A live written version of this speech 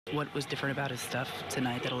What was different about his stuff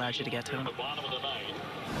tonight that allowed you to get to him?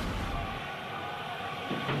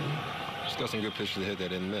 Just got some good pitches to hit that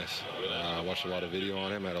didn't miss. I watched a lot of video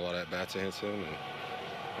on him, had a lot of at-bats against him,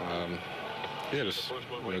 and yeah, just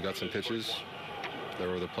got some pitches that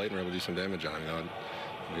were over the plate and were able to do some damage on him.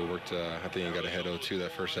 We worked, I think he got ahead 0-2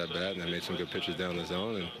 that first at-bat, and then made some good pitches down the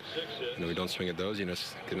zone, and we don't swing at those,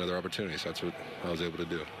 just get another opportunity, so that's what I was able to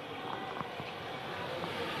do.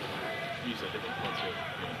 You use different parts of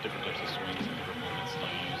different types of swings and different moments. You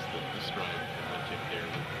use the stride kick there.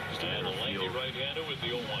 Just a matter of feel. Right-hander with the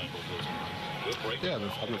 0-1. Yeah,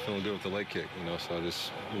 I've been feeling good with the leg kick, so I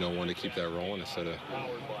just, wanted to keep that rolling instead of,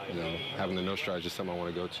 having the no stride is just something I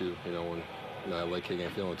want to go to, when that leg kick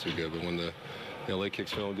ain't feeling too good. But when the leg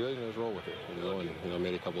kick's feeling good, just roll with it, and I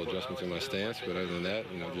made a couple adjustments in my stance, but other than that,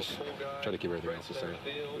 just try to keep everything else the same.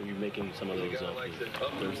 Are you making some of those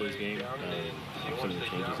Thursday's game? Some of the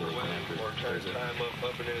changes that they come after Thursday?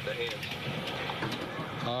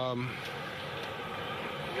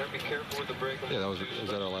 Be careful with the break. Yeah, was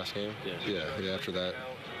that our last game? Yeah.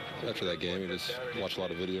 After that game, you just watch a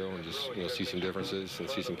lot of video and just see some differences and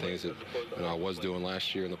see some things that I was doing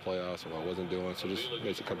last year in the playoffs or I wasn't doing. So just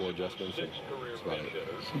made a couple of adjustments. And that's about it.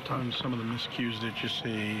 Sometimes some of the miscues that you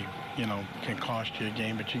see, can cost you a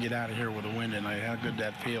game, but you get out of here with a win tonight. How good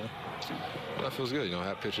that feel? That feels good.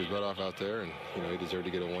 I pitched his butt off out there, and he deserved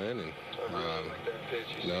to get a win. And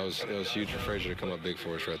it was huge for Frazier to come up big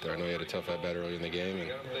for us right there. I know he had a tough at-bat early in the game,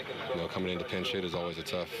 and coming into pinch hit is always a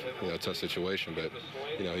tough situation. But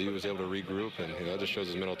he was able to regroup, and that just shows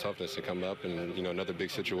his mental toughness to come up and another big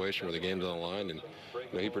situation where the game's on the line, and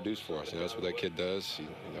he produced for us. That's what that kid does.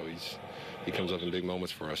 He comes up in big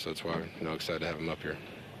moments for us. So that's why I'm excited to have him up here.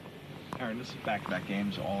 Aaron, this is back-to-back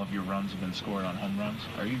games. All of your runs have been scored on home runs.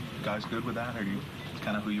 Are you guys good with that? Are you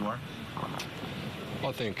kind of who you are? Well,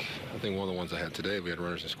 I think one of the ones I had today, we had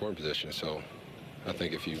runners in scoring position. So I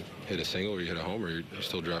think if you hit a single or you hit a homer, you're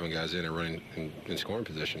still driving guys in and running in scoring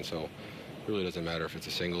position. So it really doesn't matter if it's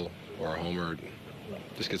a single or a homer.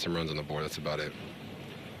 Just get some runs on the board. That's about it.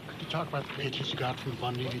 Could you talk about the pitches you got from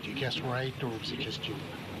Bundy? Did you guess right, or was it just you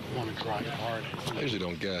want to drive it hard? I usually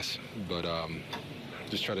don't guess, but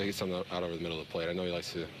just try to get something out over the middle of the plate. I know he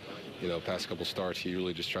likes to, past a couple starts, he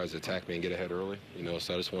really just tries to attack me and get ahead early,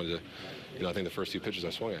 so I just wanted to, I think the first two pitches I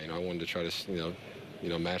swung at, I wanted to try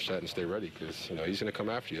to, match that and stay ready because, he's going to come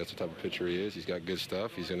after you. That's the type of pitcher he is. He's got good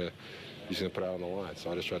stuff. He's going to put out on the line.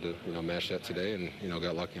 So I just tried to, match that today and,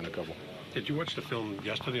 got lucky on a couple. Did you watch the film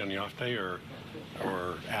yesterday on the off day or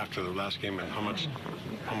after the last game, and how much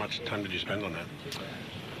time did you spend on that?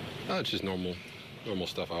 It's just normal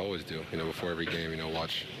stuff I always do, before every game,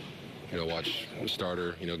 watch the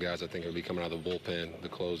starter, guys I think will be coming out of the bullpen, the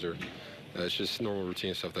closer. It's just normal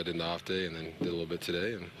routine stuff that I did in the off day and then did a little bit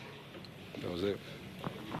today, and that was it.